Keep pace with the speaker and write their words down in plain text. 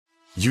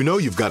You know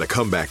you've got a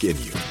comeback in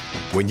you.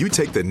 When you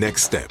take the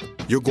next step,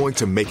 you're going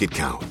to make it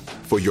count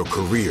for your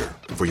career,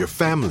 for your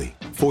family,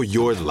 for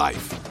your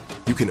life.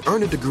 You can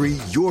earn a degree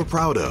you're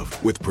proud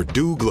of with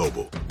Purdue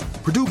Global.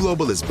 Purdue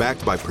Global is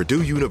backed by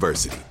Purdue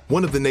University,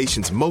 one of the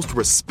nation's most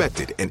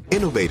respected and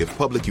innovative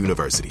public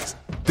universities.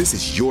 This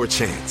is your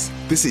chance.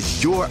 This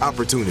is your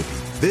opportunity.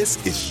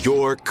 This is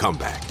your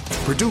comeback.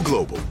 Purdue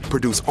Global,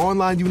 Purdue's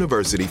online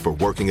university for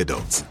working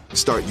adults.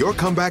 Start your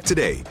comeback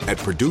today at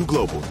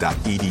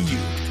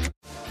purdueglobal.edu.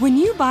 When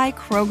you buy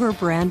Kroger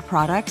brand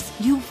products,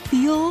 you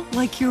feel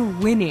like you're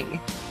winning.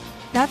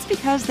 That's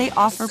because they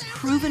offer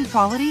proven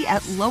quality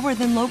at lower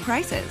than low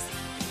prices.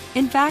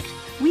 In fact,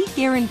 we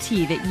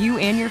guarantee that you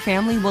and your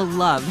family will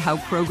love how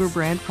Kroger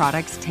brand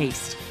products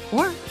taste,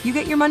 or you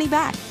get your money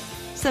back.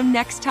 So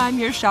next time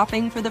you're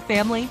shopping for the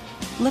family,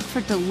 look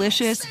for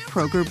delicious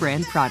Kroger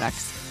brand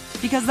products,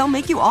 because they'll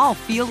make you all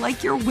feel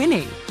like you're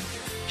winning.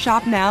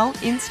 Shop now,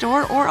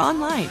 in-store, or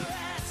online.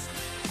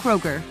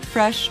 Kroger,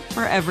 fresh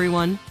for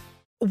everyone.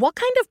 What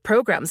kind of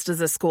programs does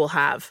this school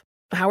have?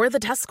 How are the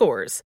test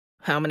scores?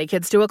 How many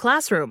kids do a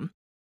classroom?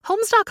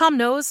 Homes.com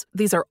knows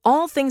these are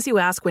all things you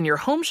ask when you're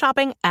home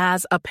shopping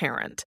as a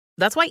parent.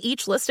 That's why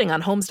each listing on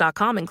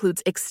Homes.com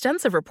includes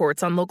extensive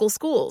reports on local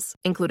schools,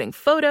 including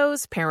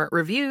photos, parent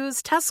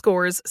reviews, test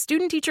scores,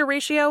 student-teacher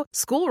ratio,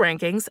 school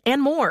rankings,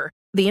 and more.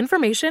 The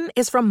information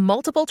is from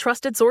multiple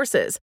trusted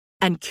sources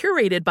and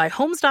curated by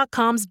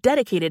Homes.com's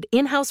dedicated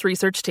in-house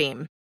research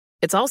team.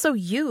 It's also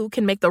you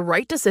can make the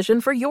right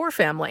decision for your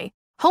family.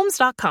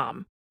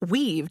 Homes.com.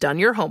 We've done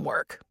your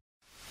homework.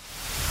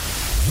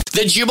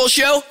 The Jubal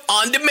Show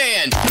on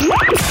demand.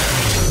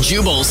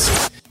 Jubal's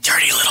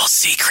dirty little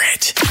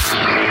secret.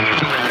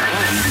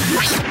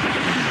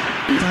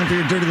 Time for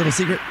your dirty little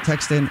secret.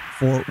 Text in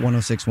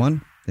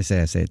 41061. They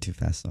say I say it too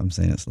fast, so I'm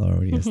saying it slower. What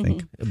do you guys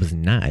think? It was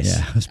nice.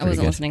 Yeah, it was pretty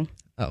good. Listening.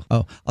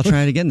 Oh, I'll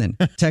try it again then.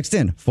 Text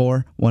in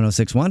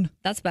 41061.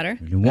 That's better.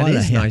 That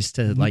is nice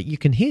to, you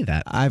can hear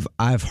that.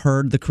 I've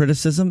heard the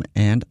criticism,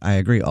 and I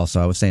agree.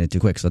 Also, I was saying it too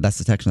quick, so that's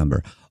the text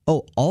number.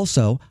 Oh,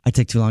 also, I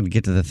take too long to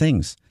get to the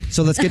things.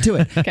 So let's get to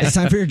it. Okay. It's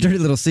time for your dirty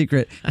little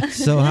secret.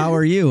 So how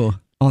are you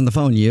on the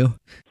phone, you?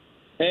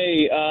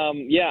 Hey,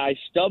 I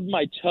stubbed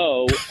my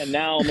toe, and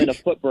now I'm in a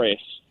foot brace.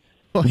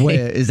 Wait,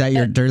 is that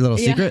your dirty little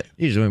secret?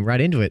 You just went right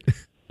into it.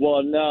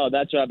 Well, no,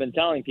 that's what I've been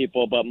telling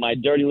people, but my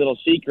dirty little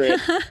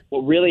secret,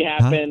 what really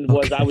happened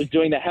was I was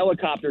doing the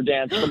helicopter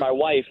dance for my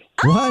wife.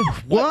 What?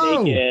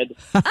 Whoa! Naked,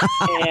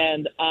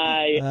 and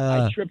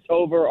I tripped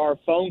over our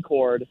phone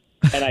cord,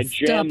 and I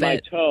jammed my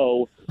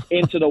toe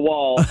into the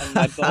wall, and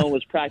my bone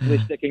was practically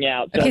sticking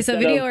out. Okay, so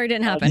video or it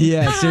didn't happen?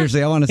 Yeah,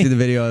 seriously, I want to see the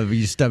video of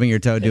you stubbing your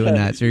toe doing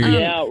that. So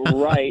yeah,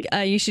 right.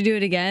 You should do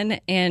it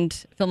again and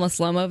film a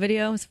slow-mo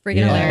video. It's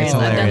freaking hilarious.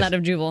 I've done that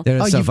of Jubal.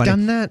 So you've funny.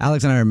 Done that?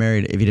 Alex and I are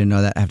married. If you didn't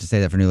know that, I have to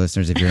say that for new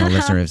listeners. If you're a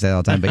listener, I say that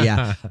all the time. But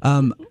yeah,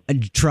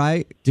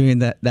 try doing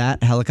that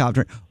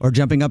helicopter or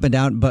jumping up and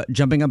down, but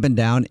jumping up and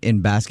down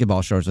in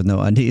basketball shorts with no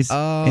undies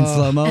in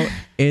slow-mo.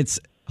 It's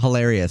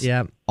hilarious.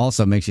 Yeah.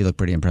 Also makes you look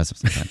pretty impressive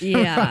sometimes.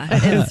 Yeah,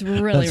 it's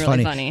really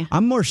funny.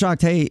 I'm more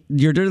shocked. Hey,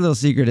 your dirty little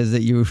secret is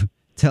that you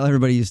tell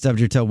everybody you stubbed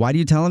your toe. Why do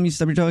you tell them you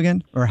stubbed your toe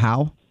again? Or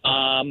how?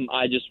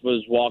 I just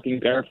was walking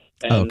barefoot.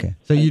 Okay.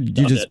 So you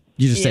just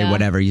say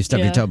whatever. You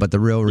stubbed your toe, but the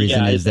real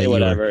reason is that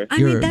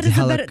you're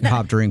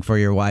helicoptering for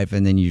your wife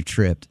and then you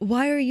tripped.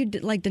 Why are you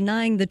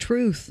denying the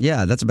truth?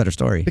 Yeah, that's a better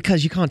story.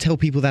 Because you can't tell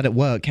people that at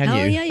work, can you?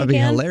 Yeah, you That'd be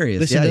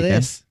hilarious. Listen to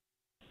this.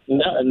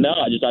 No,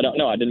 I don't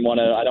know. I don't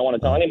want to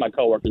tell any of my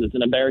coworkers. It's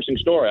an embarrassing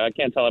story. I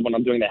can't tell everyone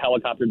I'm doing the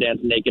helicopter dance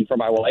naked for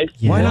my wife.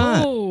 Yeah. Why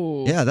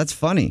not? Yeah, that's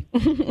funny.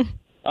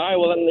 All right,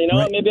 well, then,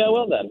 what? Maybe I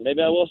will then. Maybe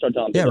I will start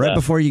telling people that.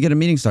 Before you get a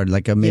meeting started.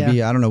 Like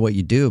maybe, I don't know what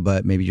you do,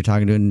 but maybe you're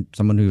talking to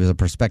someone who is a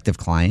prospective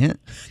client.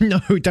 No,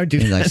 don't do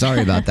that. Like,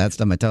 sorry about that.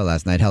 Stubbed my toe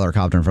last night.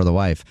 Helicoptering for the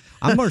wife.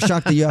 I'm more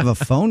shocked that you have a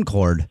phone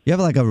cord. You have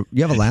a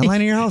landline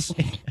in your house?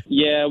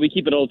 Yeah, we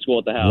keep it old school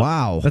at the house.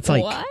 Wow. That's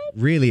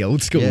really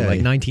old school, like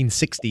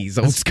 1960s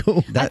old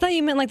school. I thought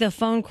you meant like the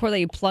phone cord that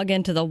you plug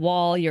into the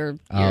wall, your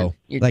cell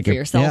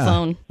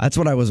phone. That's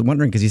what I was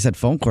wondering because you said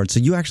phone cord. So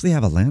you actually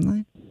have a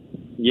landline?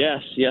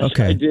 Yes,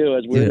 okay. I do,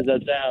 as weird as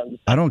that sounds.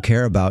 I don't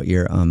care about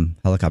your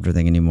helicopter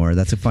thing anymore.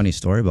 That's a funny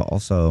story, but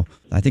also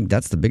I think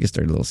that's the biggest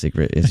dirty little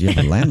secret is you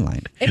have a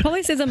landline. It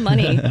probably saves him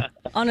money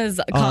on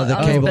his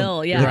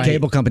bill. Yeah, the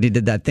cable company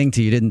did that thing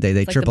to you, didn't they?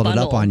 They tripled it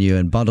up on you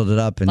and bundled it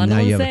up, and now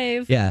you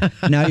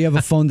have now you have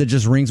a phone that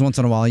just rings once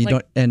in a while. And you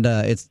don't, and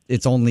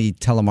it's only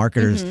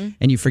telemarketers,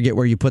 and you forget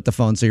where you put the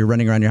phone, so you're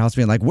running around your house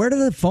being like, where do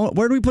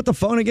we put the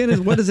phone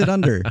again? What is it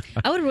under?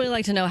 I would really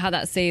like to know how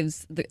that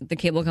saves the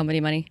cable company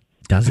money.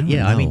 Does it?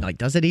 Yeah, I mean,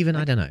 does it even?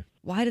 I don't know.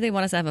 Why do they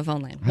want us to have a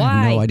phone line? Why? I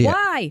have no idea.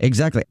 Why?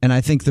 Exactly. And I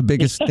think the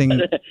biggest thing...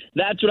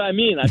 That's what I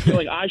mean. I feel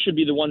like I should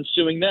be the one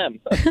suing them.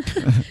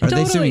 Are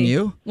they suing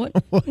you? What?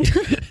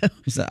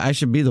 I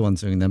should be the one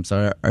suing them.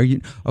 So are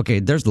you... Okay,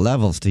 there's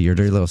levels to your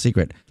dirty little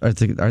secret. Are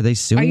they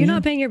suing you? Are you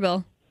not paying your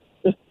bill?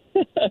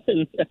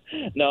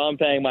 No, I'm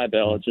paying my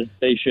bill. It's just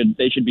they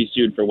should be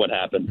sued for what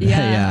happened.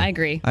 Yeah, I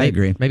agree. I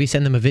agree. Maybe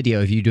send them a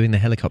video of you doing the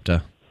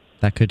helicopter.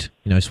 that could,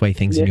 sway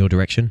things in your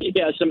direction.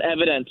 Yeah, some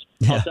evidence.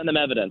 Yeah. I'll send them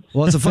evidence.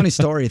 Well, it's a funny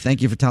story.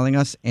 Thank you for telling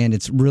us. And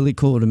it's really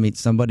cool to meet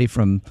somebody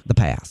from the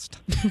past.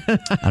 I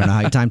don't know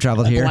how you time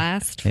traveled here.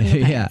 Blast from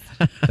the past.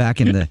 Yeah.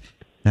 Back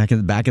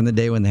in the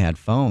day when they had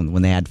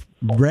when they had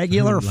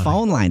regular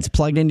phone lines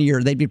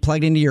they'd be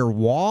plugged into your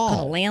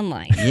wall. A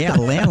landline. Yeah, a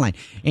landline.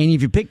 And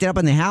if you picked it up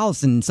in the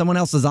house and someone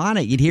else was on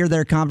it, you'd hear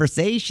their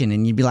conversation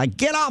and you'd be like,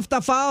 get off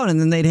the phone, and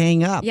then they'd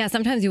hang up. Yeah,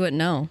 sometimes you wouldn't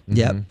know.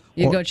 Yep.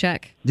 You'd go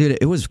check. Dude,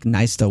 it was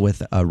nice though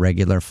with a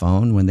regular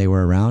phone when they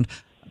were around,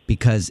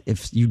 because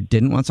if you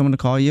didn't want someone to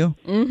call you,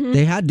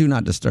 they had do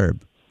not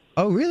disturb.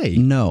 Oh, really?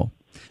 No.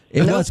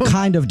 It was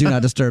kind of do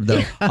not disturb,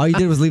 though. All you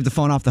did was leave the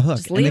phone off the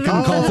hook, and they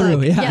couldn't call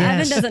through. Yeah,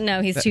 Evan doesn't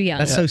know. He's too young.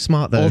 That's so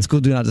smart, though. Old school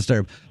do not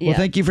disturb. Yeah. Well,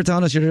 thank you for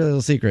telling us your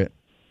little secret.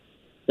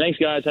 Thanks,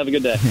 guys. Have a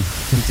good day.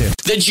 You too.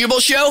 The Jubal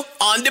Show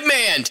on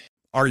demand.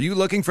 Are you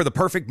looking for the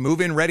perfect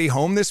move-in ready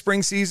home this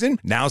spring season?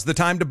 Now's the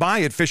time to buy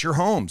at Fisher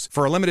Homes.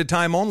 For a limited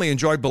time only,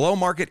 enjoy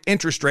below-market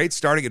interest rates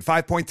starting at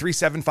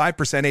 5.375%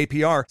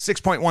 APR,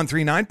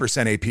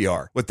 6.139%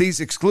 APR. With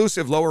these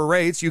exclusive lower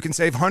rates, you can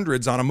save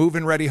hundreds on a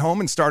move-in ready home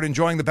and start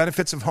enjoying the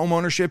benefits of home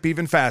ownership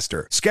even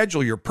faster.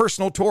 Schedule your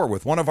personal tour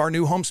with one of our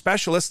new home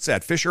specialists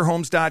at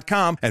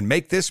FisherHomes.com and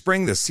make this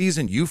spring the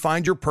season you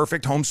find your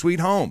perfect home sweet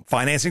home.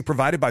 Financing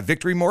provided by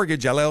Victory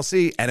Mortgage,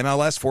 LLC,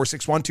 NMLS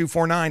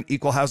 461249,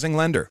 Equal Housing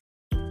Lender.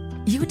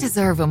 You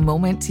deserve a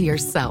moment to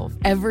yourself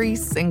every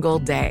single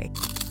day.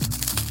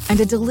 And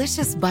a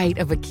delicious bite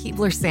of a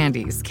Keebler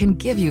Sandies can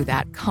give you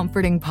that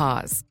comforting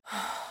pause.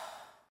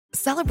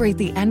 Celebrate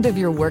the end of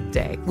your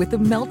workday with the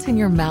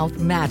melt-in-your-mouth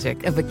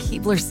magic of a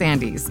Keebler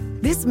Sandies.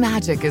 This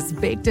magic is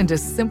baked into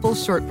simple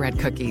shortbread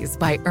cookies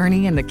by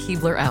Ernie and the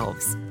Keebler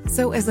Elves.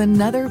 So as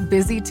another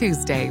busy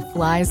Tuesday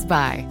flies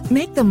by,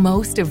 make the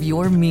most of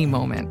your me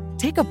moment.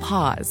 Take a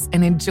pause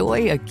and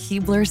enjoy a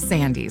Keebler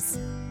Sandies.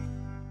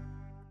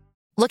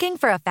 Looking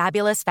for a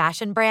fabulous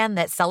fashion brand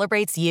that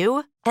celebrates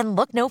you? Then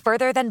look no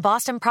further than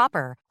Boston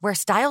Proper, where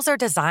styles are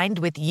designed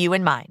with you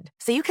in mind,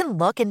 so you can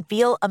look and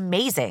feel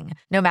amazing,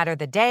 no matter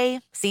the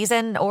day,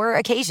 season, or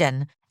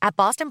occasion. At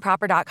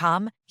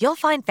BostonProper.com, you'll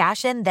find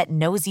fashion that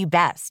knows you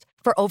best.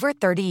 For over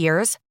 30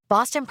 years,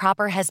 Boston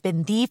Proper has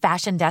been the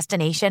fashion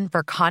destination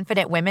for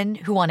confident women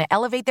who want to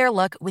elevate their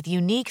look with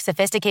unique,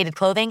 sophisticated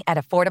clothing at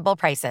affordable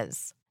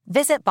prices.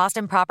 Visit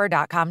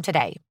BostonProper.com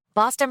today.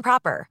 Boston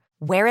Proper.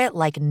 Wear it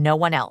like no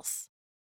one else.